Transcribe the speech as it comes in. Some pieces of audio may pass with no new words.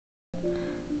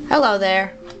Hello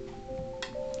there.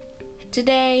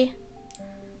 Today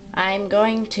I'm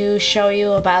going to show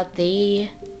you about the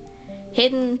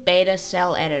Hidden Beta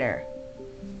Cell Editor.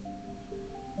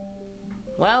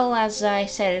 Well, as I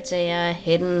said, it's a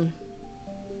hidden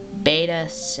beta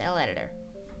cell editor.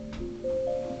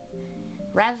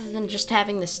 Rather than just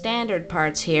having the standard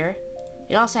parts here,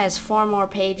 it also has 4 more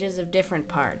pages of different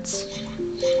parts.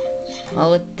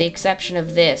 Well, with the exception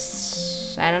of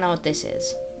this, I don't know what this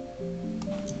is.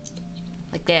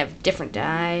 Like they have different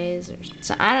dyes, or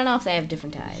so I don't know if they have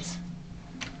different dyes.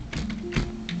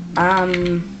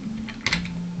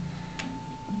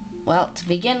 Well, to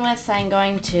begin with, I'm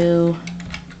going to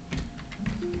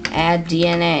add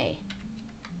DNA.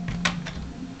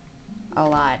 A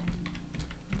lot.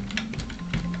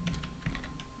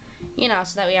 You know,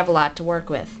 so that we have a lot to work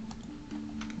with.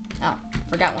 Oh,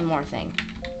 forgot one more thing.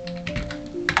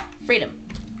 Freedom.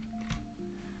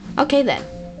 Okay then.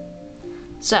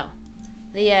 So,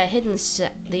 the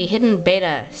hidden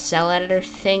beta cell editor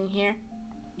thing here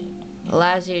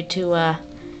allows you to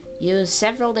use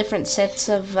several different sets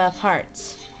of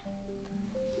parts.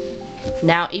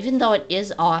 Now, even though it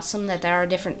is awesome that there are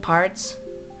different parts,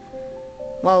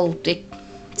 well,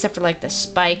 except for like the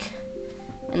spike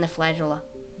and the flagella,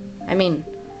 I mean,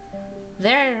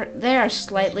 they are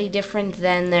slightly different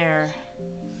than their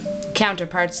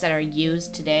counterparts that are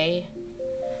used today.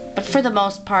 But for the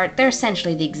most part, they're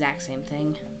essentially the exact same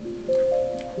thing.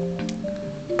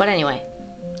 But anyway,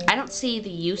 I don't see the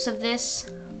use of this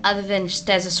other than just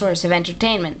as a source of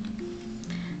entertainment.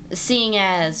 Seeing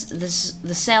as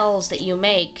the cells that you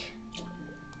make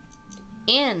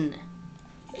in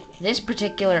this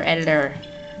particular editor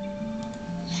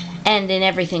and in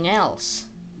everything else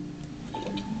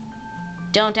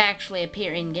don't actually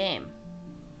appear in-game.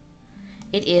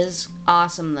 It is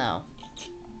awesome though.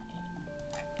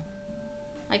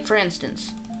 Like for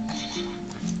instance,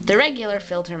 the regular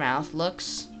filter mouth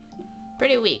looks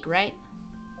pretty weak, right?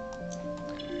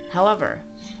 However,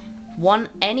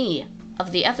 any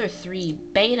of the other 3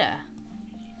 beta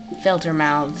filter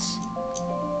mouths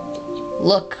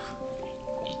look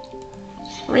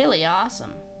really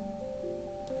awesome.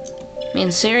 I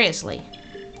mean, seriously.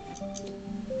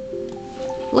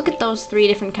 Look at those 3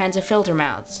 different kinds of filter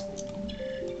mouths.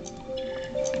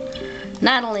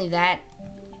 Not only that,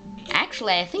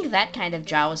 actually, I think that kind of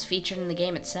jaw was featured in the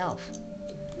game itself.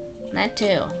 That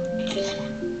too.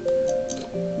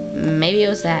 Maybe it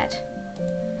was that.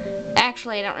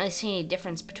 Actually, I don't really see any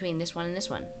difference between this one and this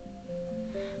one.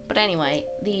 But anyway,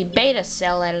 the beta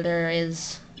cell editor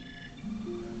is...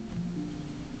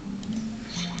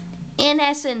 in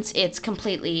essence, it's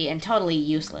completely and totally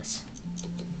useless.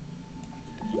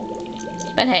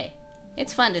 But hey,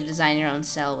 it's fun to design your own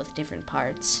cell with different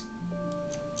parts.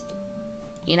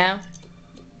 You know?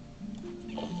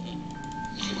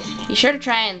 Be sure to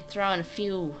try and throw in a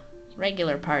few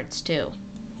regular parts too.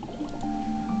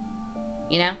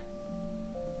 You know?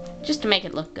 Just to make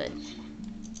it look good.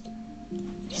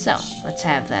 So, let's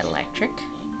have that electric.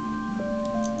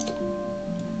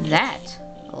 That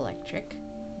electric.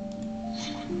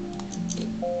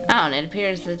 Oh, and it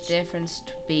appears the difference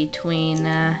between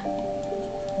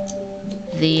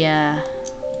the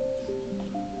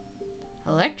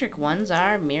electric ones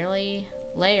are merely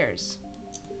layers.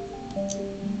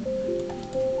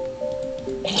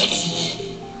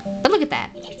 But look at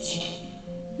that.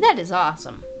 That is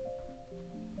awesome.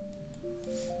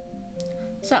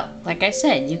 So, like I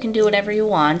said, you can do whatever you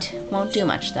want. Won't do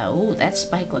much though. Ooh, that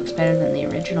spike looks better than the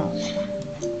original.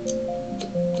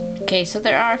 Okay, so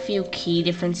there are a few key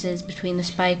differences between the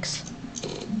spikes.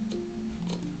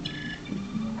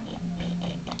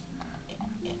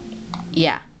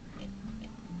 Yeah.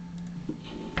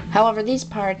 However, these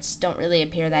parts don't really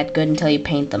appear that good until you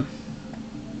paint them.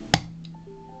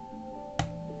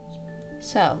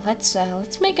 So let's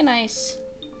make a nice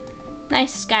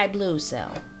sky blue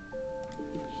cell.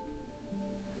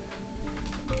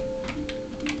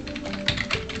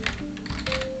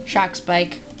 Shock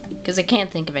spike, because I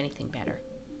can't think of anything better.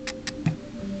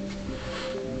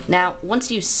 Now,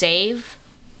 once you save,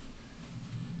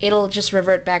 it'll just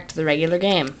revert back to the regular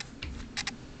game.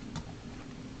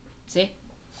 See?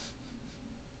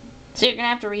 So you're gonna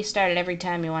have to restart it every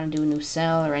time you want to do a new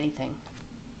cell or anything.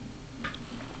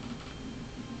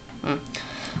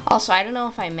 Also, I don't know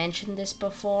if I mentioned this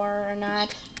before or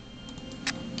not,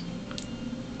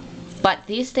 but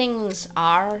these things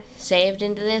are saved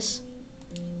into this.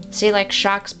 See, like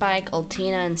Shock Spike,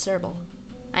 Ultina, and Serval.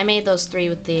 I made those 3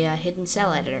 with the hidden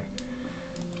cell editor.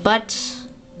 But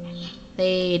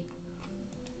they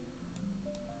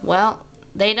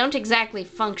don't exactly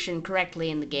function correctly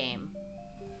in the game.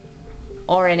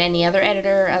 or in any other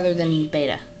editor other than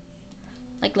Beta.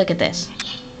 Like, look at this.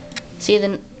 See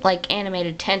the, like,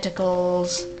 animated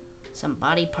tentacles, some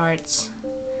body parts.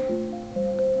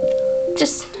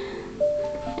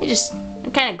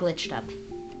 It kind of glitched up.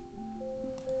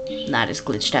 Not as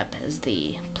glitched up as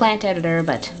the plant editor,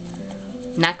 but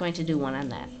not going to do one on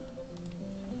that.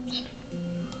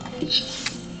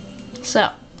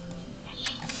 So,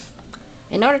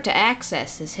 in order to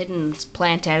access this hidden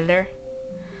plant editor,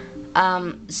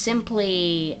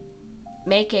 simply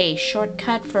make a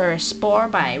shortcut for Spore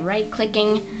by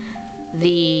right-clicking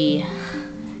the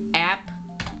app.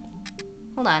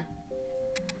 Hold on.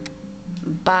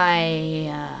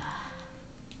 By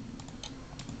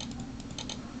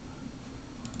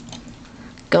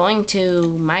going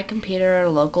to My Computer,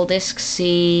 Local Disk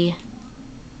C,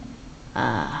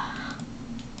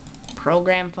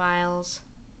 Program Files,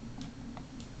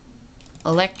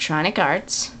 Electronic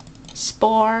Arts,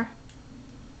 Spore,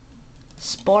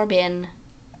 Spore Bin,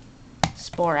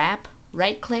 Spore App,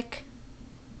 right-click,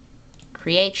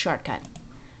 Create Shortcut.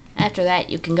 After that,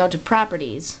 you can go to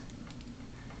Properties,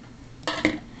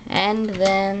 and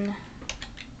then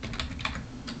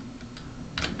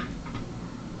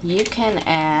you can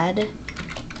add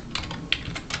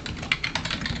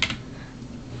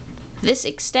this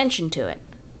extension to it.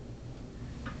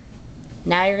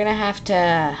 Now you're gonna have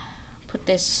to put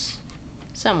this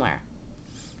somewhere.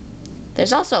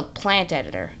 There's also a plant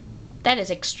editor. That is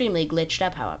extremely glitched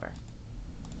up, however.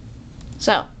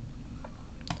 So,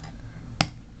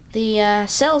 the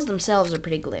cells themselves are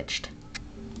pretty glitched.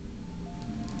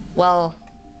 Well,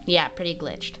 yeah, pretty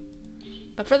glitched.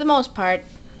 But for the most part,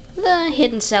 the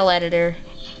hidden cell editor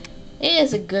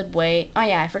is a good way. Oh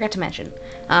yeah, I forgot to mention.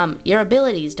 Your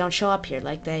abilities don't show up here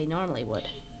like they normally would.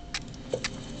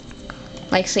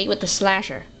 Like, see, with the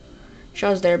slasher.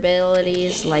 Shows their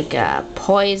abilities like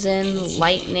poison,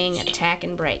 lightning, attack,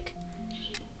 and break.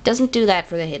 Doesn't do that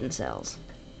for the hidden cells.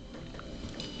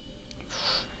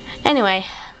 Anyway,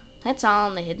 that's all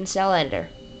in the hidden cell editor.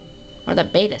 Or the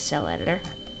beta cell editor.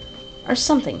 Or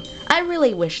something. I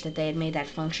really wish that they had made that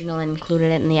functional and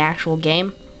included it in the actual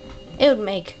game. It would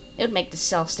make the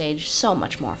cell stage so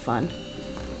much more fun.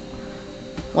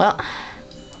 Well,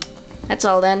 that's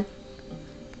all then.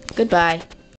 Goodbye.